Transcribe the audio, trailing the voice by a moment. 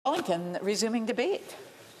Wellington, resuming debate.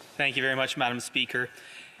 Thank you very much, Madam Speaker.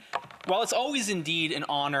 While it's always indeed an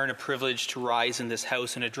honour and a privilege to rise in this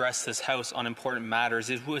House and address this House on important matters,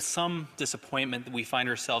 it was some disappointment that we find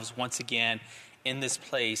ourselves once again in this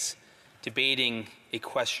place debating a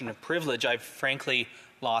question of privilege. I've frankly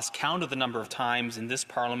lost count of the number of times in this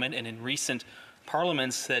Parliament and in recent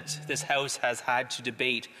parliaments that this House has had to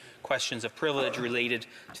debate questions of privilege related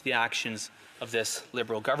to the actions of this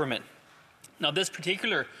Liberal government. Now, this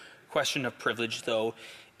particular question of privilege, though,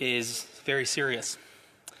 is very serious.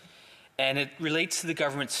 And it relates to the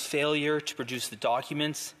government's failure to produce the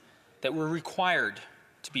documents that were required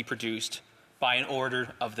to be produced by an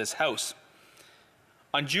order of this House.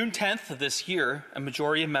 On June 10th of this year, a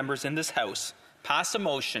majority of members in this House passed a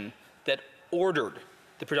motion that ordered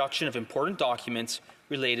the production of important documents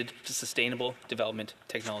related to Sustainable Development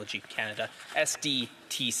Technology Canada,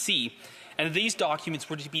 SDTC, and these documents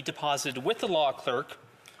were to be deposited with the law clerk,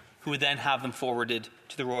 who would then have them forwarded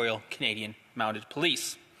to the Royal Canadian Mounted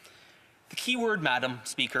Police. The key word, Madam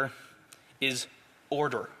Speaker, is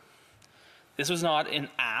order. This was not an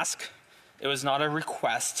ask. It was not a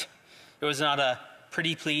request. It was not a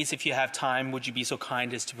pretty please, if you have time, would you be so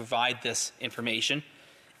kind as to provide this information.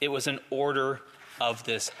 It was an order of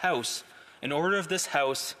this House. An order of this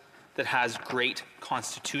House that has great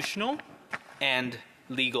constitutional and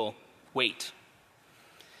legal weight.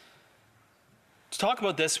 To talk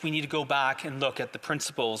about this, we need to go back and look at the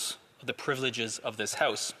principles of the privileges of this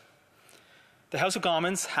House. The House of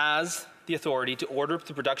Commons has the authority to order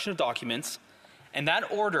the production of documents, and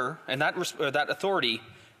that order and that authority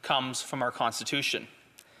comes from our Constitution.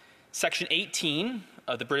 Section 18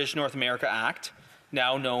 of the British North America Act,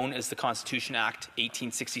 now known as the Constitution Act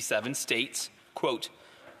 1867, states, quote,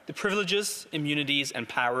 "The privileges, immunities, and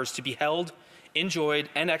powers to be held, enjoyed,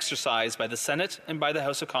 and exercised by the Senate and by the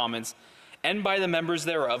House of Commons, and by the members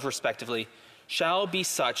thereof, respectively, shall be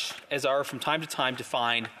such as are from time to time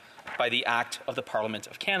defined by the Act of the Parliament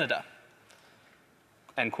of Canada."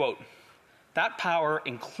 End quote. That power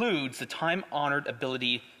includes the time-honoured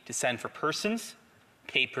ability to send for persons,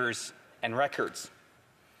 papers, and records.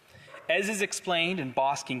 As is explained in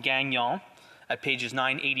Bosque and Gagnon at pages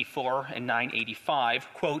 984 and 985,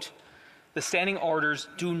 quote, "The standing orders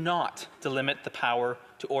do not delimit the power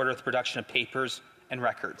to order the production of papers and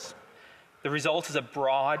records. The result is a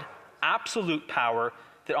broad, absolute power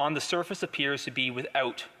that on the surface appears to be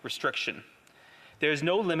without restriction. There is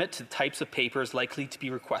no limit to the types of papers likely to be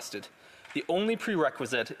requested. The only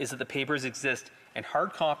prerequisite is that the papers exist in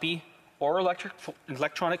hard copy or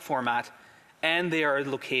electronic format, and they are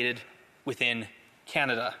located within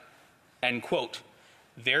Canada." End quote.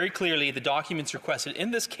 Very clearly, the documents requested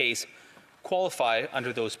in this case qualify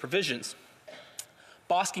under those provisions.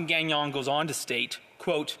 Bosque and Gagnon goes on to state,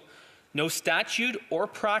 quote, "No statute or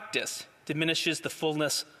practice diminishes the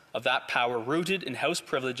fullness of that power rooted in House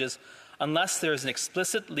privileges unless there is an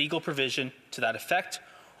explicit legal provision to that effect,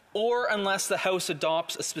 or unless the House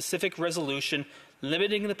adopts a specific resolution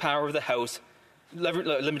limiting the power of the House,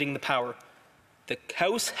 limiting the power. The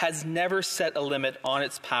House has never set a limit on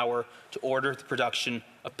its power to order the production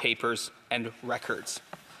of papers and records."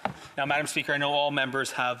 Now, Madam Speaker, I know all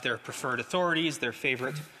members have their preferred authorities, their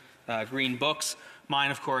favourite green books. Mine,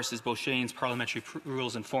 of course, is Beauchene's Parliamentary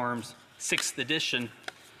Rules and Forms, 6th edition,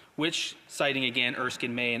 which, citing again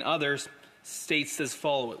Erskine May and others, states as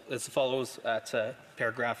follows at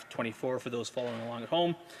paragraph 24 for those following along at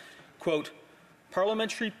home, quote,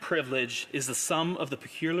 "Parliamentary privilege is the sum of the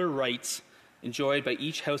peculiar rights enjoyed by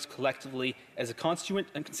each House collectively as a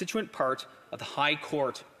constituent part of the High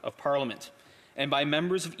Court of Parliament, and by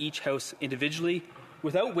members of each House individually,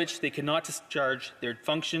 without which they cannot discharge their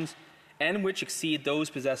functions, and which exceed those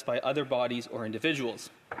possessed by other bodies or individuals.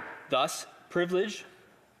 Thus, privilege,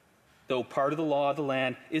 though part of the law of the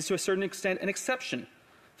land, is to a certain extent an exception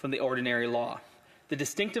from the ordinary law. The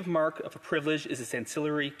distinctive mark of a privilege is its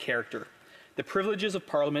ancillary character. The privileges of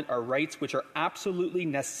Parliament are rights which are absolutely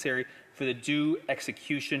necessary for the due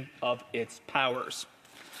execution of its powers."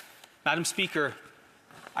 Madam Speaker,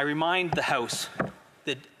 I remind the House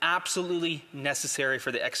that absolutely necessary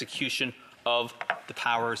for the execution of the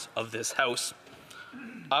powers of this House.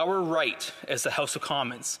 Our right as the House of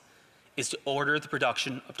Commons is to order the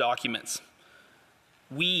production of documents.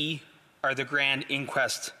 We are the grand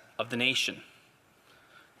inquest of the nation.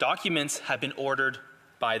 Documents have been ordered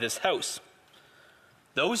by this House.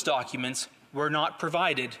 Those documents were not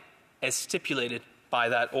provided as stipulated by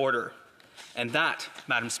that order. And that,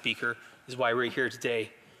 Madam Speaker, is why we're here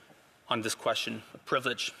today on this question of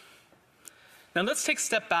privilege. Now let's take a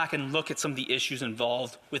step back and look at some of the issues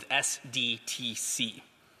involved with SDTC.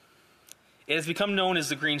 It has become known as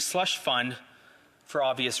the Green Slush Fund for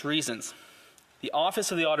obvious reasons. The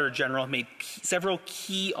Office of the Auditor General made several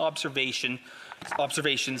key observations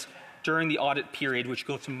during the audit period, which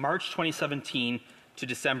goes from March 2017 to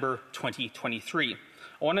December 2023.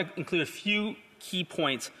 I want to include a few key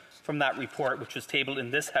points from that report, which was tabled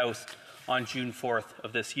in this House on June 4th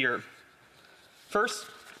of this year. First,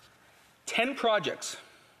 10 projects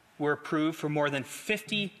were approved for more than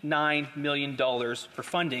 $59 million for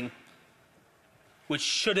funding, which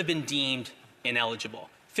should have been deemed ineligible.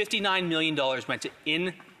 $59 million went to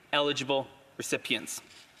ineligible recipients.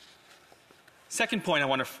 Second point I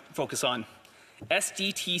want to focus on.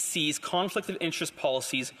 SDTC's conflict of interest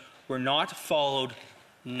policies were not followed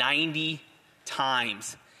 90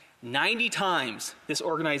 times. 90 times this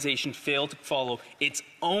organization failed to follow its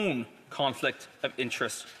own conflict of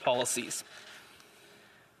interest policies.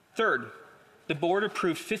 Third, the board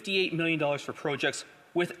approved $58 million for projects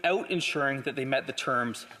without ensuring that they met the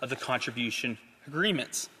terms of the contribution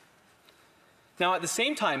agreements. Now, at the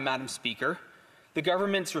same time, Madam Speaker, the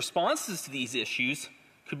government's responses to these issues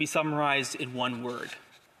could be summarized in one word: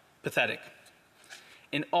 pathetic.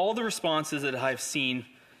 In all the responses that I've seen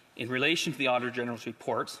in relation to the Auditor General's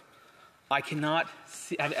reports, I can't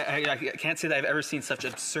say that I've ever seen such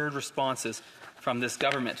absurd responses from this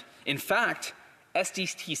government. In fact,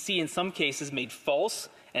 SDTC in some cases made false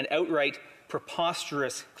and outright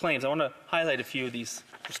preposterous claims. I want to highlight a few of these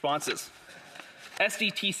responses.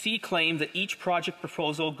 SDTC claimed that each project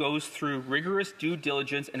proposal goes through rigorous due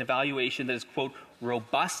diligence and evaluation that is, quote,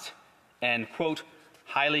 robust and, quote,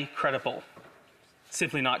 highly credible.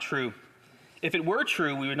 Simply not true. If it were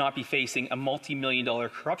true, we would not be facing a multi-million-dollar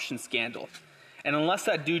corruption scandal. And unless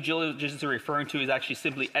that due diligence they're referring to is actually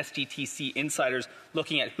simply SDTC insiders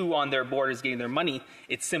looking at who on their board is getting their money,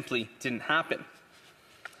 it simply didn't happen.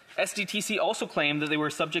 SDTC also claimed that they were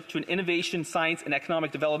subject to an innovation, science, and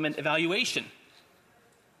economic development evaluation.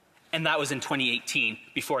 And that was in 2018,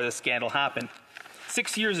 before this scandal happened.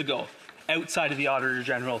 6 years ago, outside of the Auditor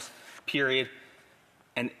General's period,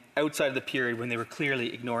 and outside of the period when they were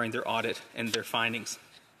clearly ignoring their audit and their findings.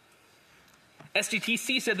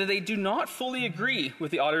 SDTC said that they do not fully agree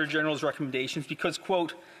with the Auditor General's recommendations because,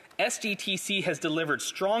 quote, SDTC has delivered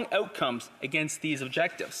strong outcomes against these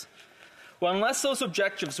objectives. Well, unless those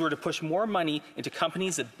objectives were to push more money into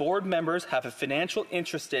companies that board members have a financial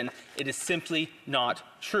interest in, it is simply not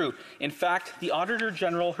true. In fact, the Auditor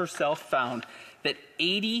General herself found that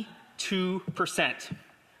 82%,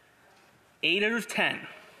 8 out of 10,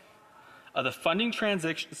 of the funding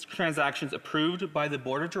transactions approved by the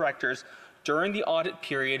Board of Directors during the audit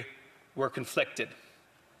period were conflicted.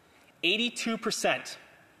 82%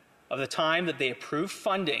 of the time that they approved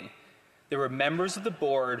funding, there were members of the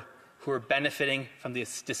board who were benefiting from the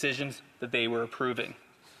decisions that they were approving.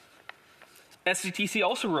 SDTC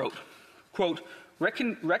also wrote, quote,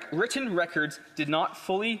 written records did not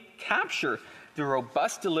fully capture the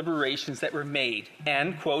robust deliberations that were made,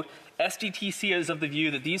 and, quote, SDTC is of the view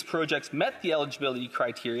that these projects met the eligibility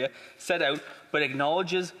criteria set out, but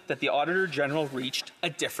acknowledges that the Auditor General reached a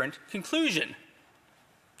different conclusion.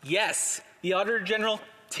 Yes, the Auditor General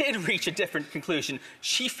did reach a different conclusion.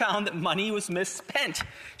 She found that money was misspent.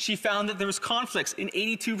 She found that there was conflicts in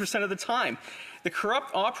 82% of the time. The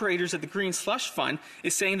corrupt operators at the Green Slush Fund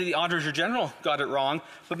is saying that the Auditor General got it wrong,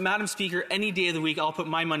 but Madam Speaker, any day of the week I'll put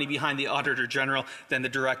my money behind the Auditor General than the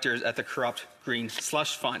directors at the corrupt Green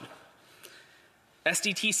Slush Fund.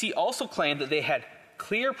 SDTC also claimed that they had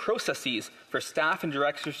clear processes for staff and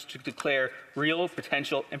directors to declare real,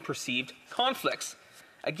 potential, and perceived conflicts.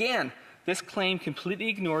 Again, this claim completely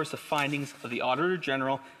ignores the findings of the Auditor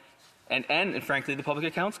General and frankly, the Public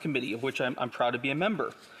Accounts Committee, of which I'm proud to be a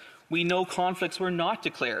member. We know conflicts were not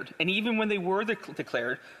declared, and even when they were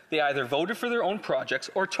declared, they either voted for their own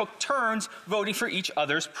projects or took turns voting for each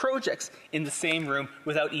other's projects in the same room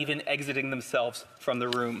without even exiting themselves from the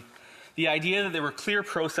room. The idea that there were clear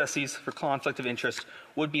processes for conflict of interest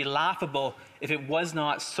would be laughable if it was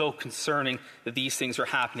not so concerning that these things were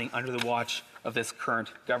happening under the watch of this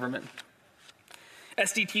current government.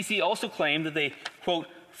 SDTC also claimed that they, quote,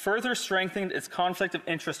 further strengthened its conflict of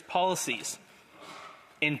interest policies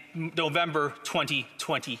in November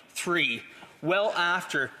 2023, well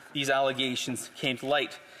after these allegations came to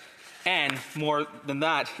light. And more than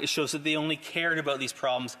that, it shows that they only cared about these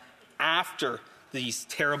problems after these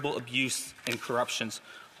terrible abuse and corruptions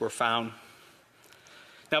were found.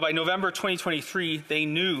 Now, by November 2023, they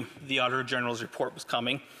knew the Auditor General's report was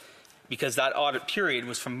coming because that audit period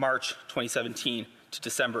was from March 2017 to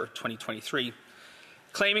December 2023.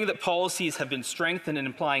 Claiming that policies have been strengthened and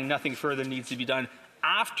implying nothing further needs to be done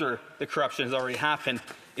after the corruption has already happened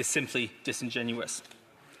is simply disingenuous.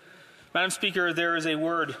 Madam Speaker, there is a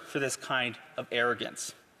word for this kind of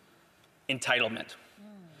arrogance: entitlement.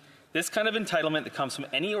 This kind of entitlement that comes from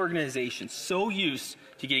any organization so used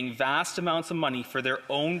to getting vast amounts of money for their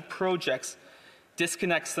own projects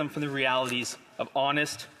disconnects them from the realities of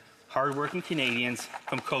honest, hard-working Canadians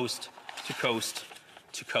from coast to coast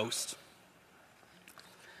to coast.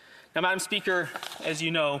 Now, Madam Speaker, as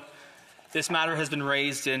you know, this matter has been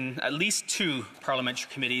raised in at least 2 parliamentary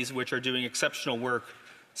committees which are doing exceptional work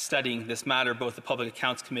studying this matter, both the Public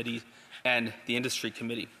Accounts Committee and the Industry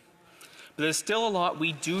Committee. But there's still a lot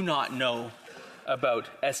we do not know about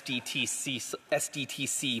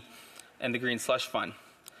SDTC and the Green Slush Fund.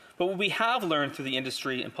 But what we have learned through the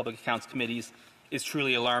Industry and Public Accounts Committees is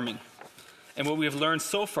truly alarming. And what we have learned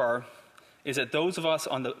so far is that those of us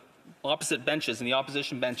on the opposite benches and the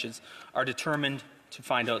opposition benches are determined to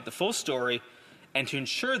find out the full story, and to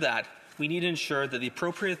ensure that, we need to ensure that the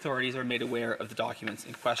appropriate authorities are made aware of the documents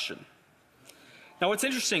in question. Now, what's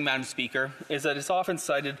interesting, Madam Speaker, is that it's often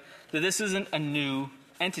cited that this isn't a new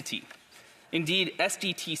entity. Indeed,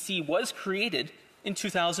 SDTC was created in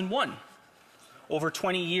 2001, over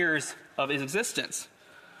 20 years of its existence.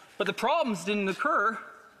 But the problems didn't occur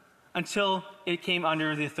until it came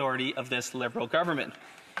under the authority of this Liberal government.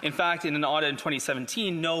 In fact, in an audit in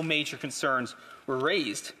 2017, no major concerns were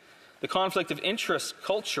raised. The conflict of interest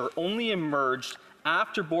culture only emerged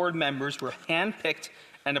after board members were handpicked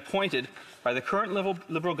and appointed by the current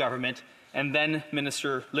Liberal government and then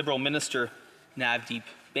Liberal Minister Navdeep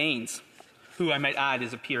Bains, who I might add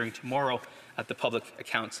is appearing tomorrow at the Public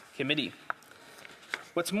Accounts Committee.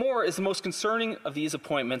 What's more is the most concerning of these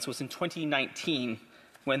appointments was in 2019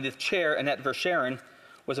 when the chair, Annette Verscharen,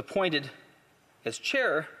 was appointed as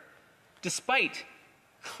chair despite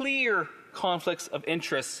clear conflicts of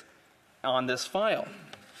interest on this file.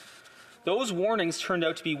 Those warnings turned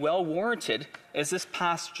out to be well warranted, as this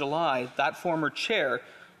past July, that former chair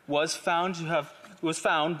was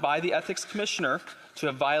found by the Ethics Commissioner to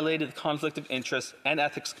have violated the conflict of interest and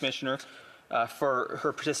Ethics Commissioner for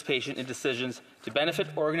her participation in decisions to benefit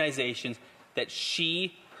organizations that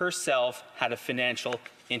she herself had a financial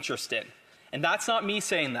interest in. And that's not me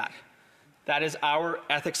saying that. That is our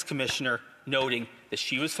Ethics Commissioner noting that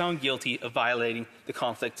she was found guilty of violating the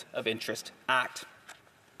Conflict of Interest Act.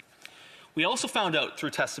 We also found out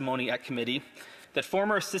through testimony at committee that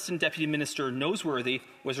former Assistant Deputy Minister Noseworthy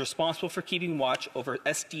was responsible for keeping watch over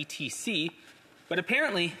SDTC, but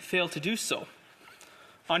apparently failed to do so.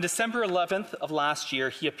 On December 11th of last year,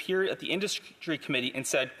 he appeared at the Industry Committee and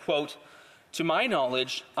said, quote, "To my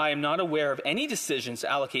knowledge, I am not aware of any decisions to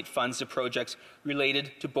allocate funds to projects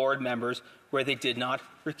related to board members where they did not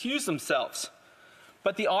recuse themselves."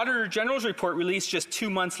 But the Auditor General's report, released just 2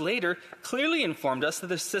 months later, clearly informed us that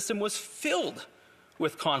the system was filled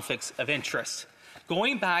with conflicts of interest,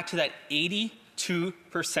 going back to that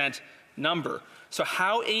 82% number. So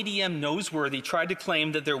how ADM Noseworthy tried to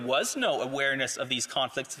claim that there was no awareness of these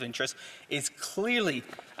conflicts of interest is clearly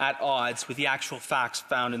at odds with the actual facts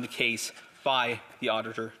found in the case by the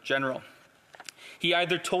Auditor General. He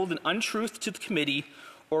either told an untruth to the committee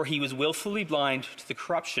or he was willfully blind to the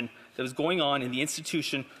corruption that was going on in the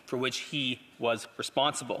institution for which he was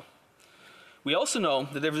responsible. We also know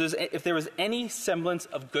that if there was any semblance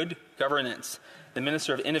of good governance, the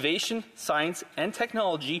Minister of Innovation, Science and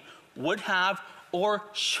Technology would have or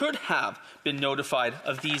should have been notified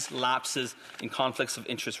of these lapses in conflicts of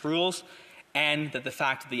interest rules, and that the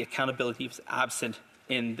fact that the accountability was absent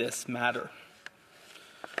in this matter.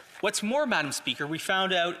 What's more, Madam Speaker, we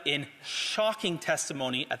found out in shocking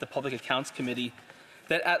testimony at the Public Accounts Committee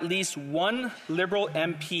that at least one Liberal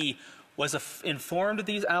MP was informed of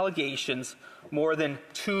these allegations more than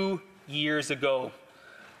 2 years ago.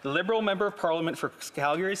 The Liberal Member of Parliament for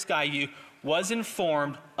Calgary Skyview was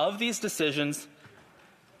informed of these decisions,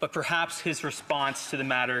 but perhaps his response to the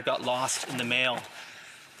matter got lost in the mail.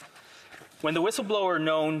 When the whistleblower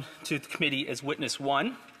known to the committee as Witness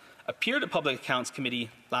 1 appeared at Public Accounts Committee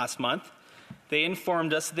last month, they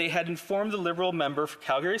informed us they had informed the Liberal member for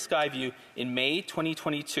Calgary Skyview in May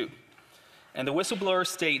 2022. And the whistleblower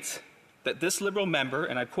states that this Liberal member,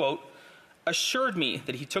 and I quote, "assured me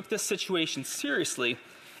that he took this situation seriously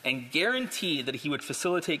and guaranteed that he would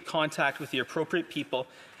facilitate contact with the appropriate people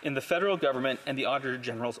in the federal government and the Auditor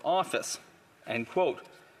General's office." End quote.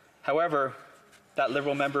 However, that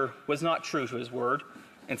Liberal member was not true to his word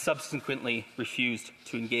and subsequently refused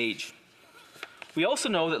to engage. We also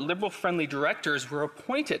know that Liberal-friendly directors were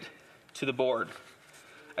appointed to the board.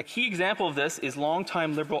 A key example of this is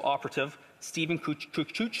longtime Liberal operative Stephen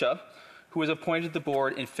Kuchucha, who was appointed to the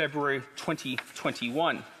board in February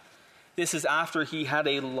 2021. This is after he had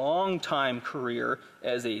a long-time career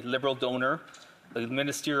as a Liberal donor, a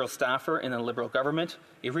ministerial staffer in a Liberal government,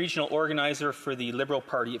 a regional organizer for the Liberal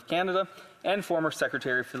Party of Canada, and former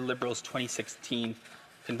secretary for the Liberals' 2016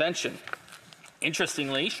 convention.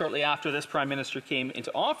 Interestingly, shortly after this Prime Minister came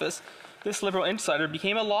into office, this Liberal insider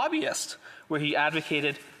became a lobbyist, where he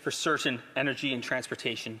advocated for certain energy and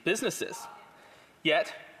transportation businesses.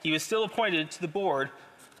 Yet, he was still appointed to the board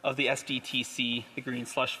of the SDTC, the Green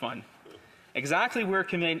Slush Fund. Exactly where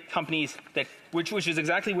companies which is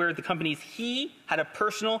exactly where the companies he had a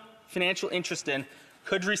personal financial interest in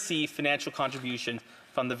could receive financial contribution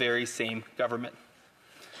from the very same government.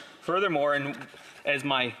 Furthermore, and as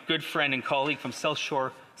my good friend and colleague from South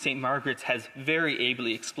Shore St. Margaret's has very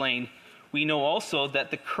ably explained, we know also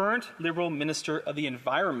that the current Liberal Minister of the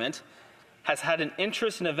Environment has had an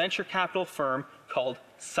interest in a venture capital firm called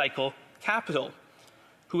Cycle Capital,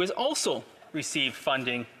 who has also received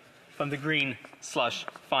funding from the Green Slush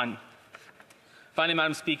Fund. Finally,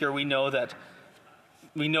 Madam Speaker, we know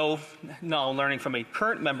now, learning from a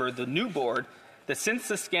current member of the new board, that since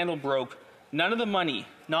the scandal broke, none of the money,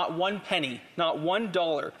 not one penny, not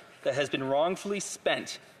 $1 that has been wrongfully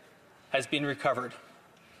spent has been recovered.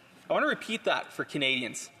 I want to repeat that for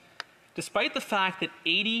Canadians. Despite the fact that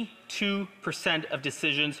 82% of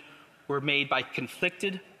decisions were made by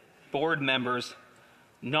conflicted board members,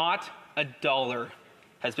 not a dollar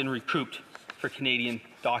has been recouped for Canadian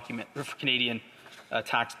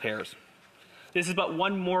taxpayers. This is but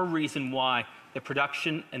one more reason why the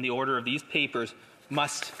production and the order of these papers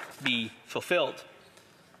must be fulfilled,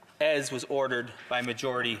 as was ordered by a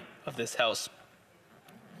majority of this House.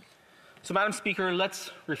 So, Madam Speaker,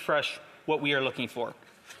 let's refresh what we are looking for.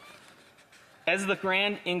 As the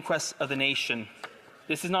grand inquest of the nation,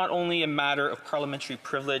 this is not only a matter of parliamentary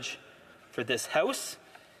privilege for this House,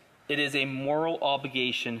 it is a moral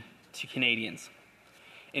obligation to Canadians.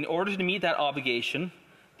 In order to meet that obligation,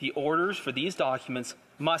 the orders for these documents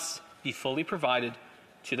must be fully provided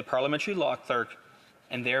to the Parliamentary Law Clerk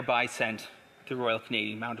and thereby sent to Royal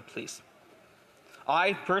Canadian Mounted Police.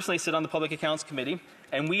 I personally sit on the Public Accounts Committee,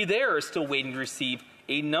 and we there are still waiting to receive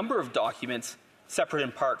a number of documents separate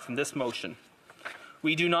in part from this motion.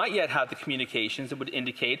 We do not yet have the communications that would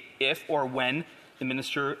indicate if or when the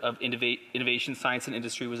Minister of Innovation, Science and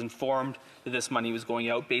Industry was informed that this money was going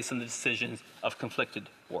out based on the decisions of conflicted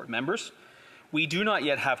board members. We do not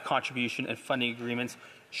yet have contribution and funding agreements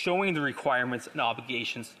showing the requirements and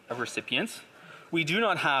obligations of recipients. We do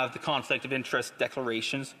not have the conflict of interest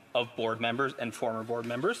declarations of board members and former board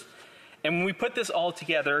members. And when we put this all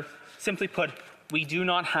together, simply put, we do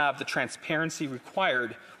not have the transparency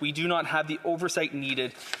required, we do not have the oversight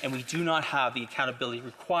needed, and we do not have the accountability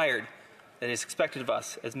required that is expected of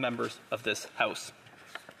us as members of this House.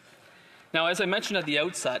 Now, as I mentioned at the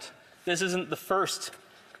outset, this isn't the first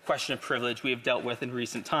question of privilege we have dealt with in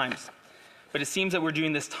recent times. But it seems that we're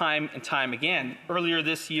doing this time and time again. Earlier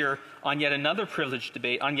this year, on yet another privilege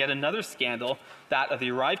debate, on yet another scandal, that of the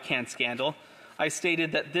ArriveCan scandal, I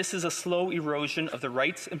stated that this is a slow erosion of the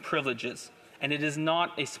rights and privileges, and it is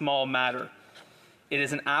not a small matter. It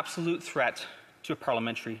is an absolute threat to a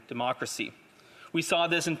parliamentary democracy. We saw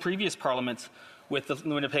this in previous parliaments with the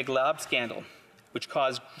Winnipeg Lab scandal, which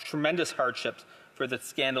caused tremendous hardships for the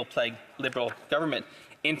scandal-plagued Liberal government.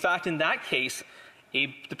 In fact, in that case,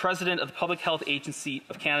 the President of the Public Health Agency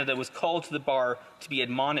of Canada was called to the bar to be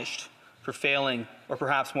admonished for failing, or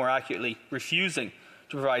perhaps more accurately, refusing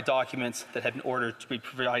to provide documents that had been ordered to be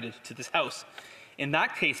provided to this House. In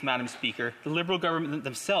that case, Madam Speaker, the Liberal government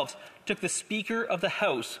themselves took the Speaker of the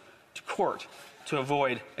House to court to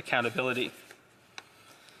avoid accountability.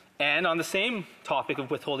 And on the same topic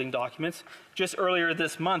of withholding documents, just earlier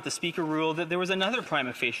this month, the Speaker ruled that there was another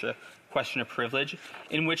prima facie question of privilege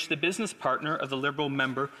in which the business partner of the Liberal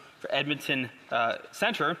member for Edmonton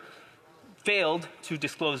Centre failed to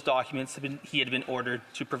disclose documents that he had been ordered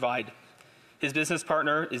to provide. His business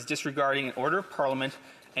partner is disregarding an order of Parliament,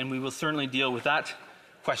 and we will certainly deal with that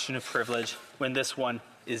question of privilege when this one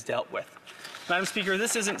is dealt with. Madam Speaker,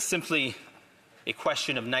 this isn't simply a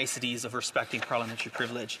question of niceties of respecting parliamentary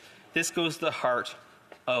privilege. This goes to the heart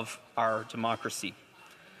of our democracy.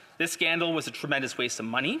 This scandal was a tremendous waste of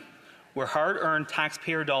money, where hard-earned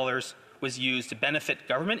taxpayer dollars was used to benefit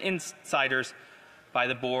government insiders by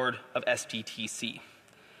the board of SDTC.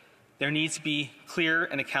 There needs to be clear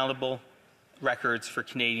and accountable records for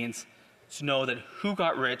Canadians to know that who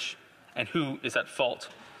got rich and who is at fault.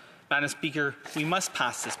 Madam Speaker, we must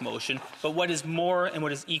pass this motion, but what is more and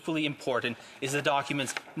what is equally important is the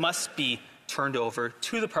documents must be turned over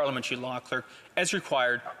to the parliamentary law clerk as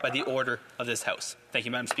required by the order of this House. Thank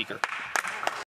you, Madam Speaker.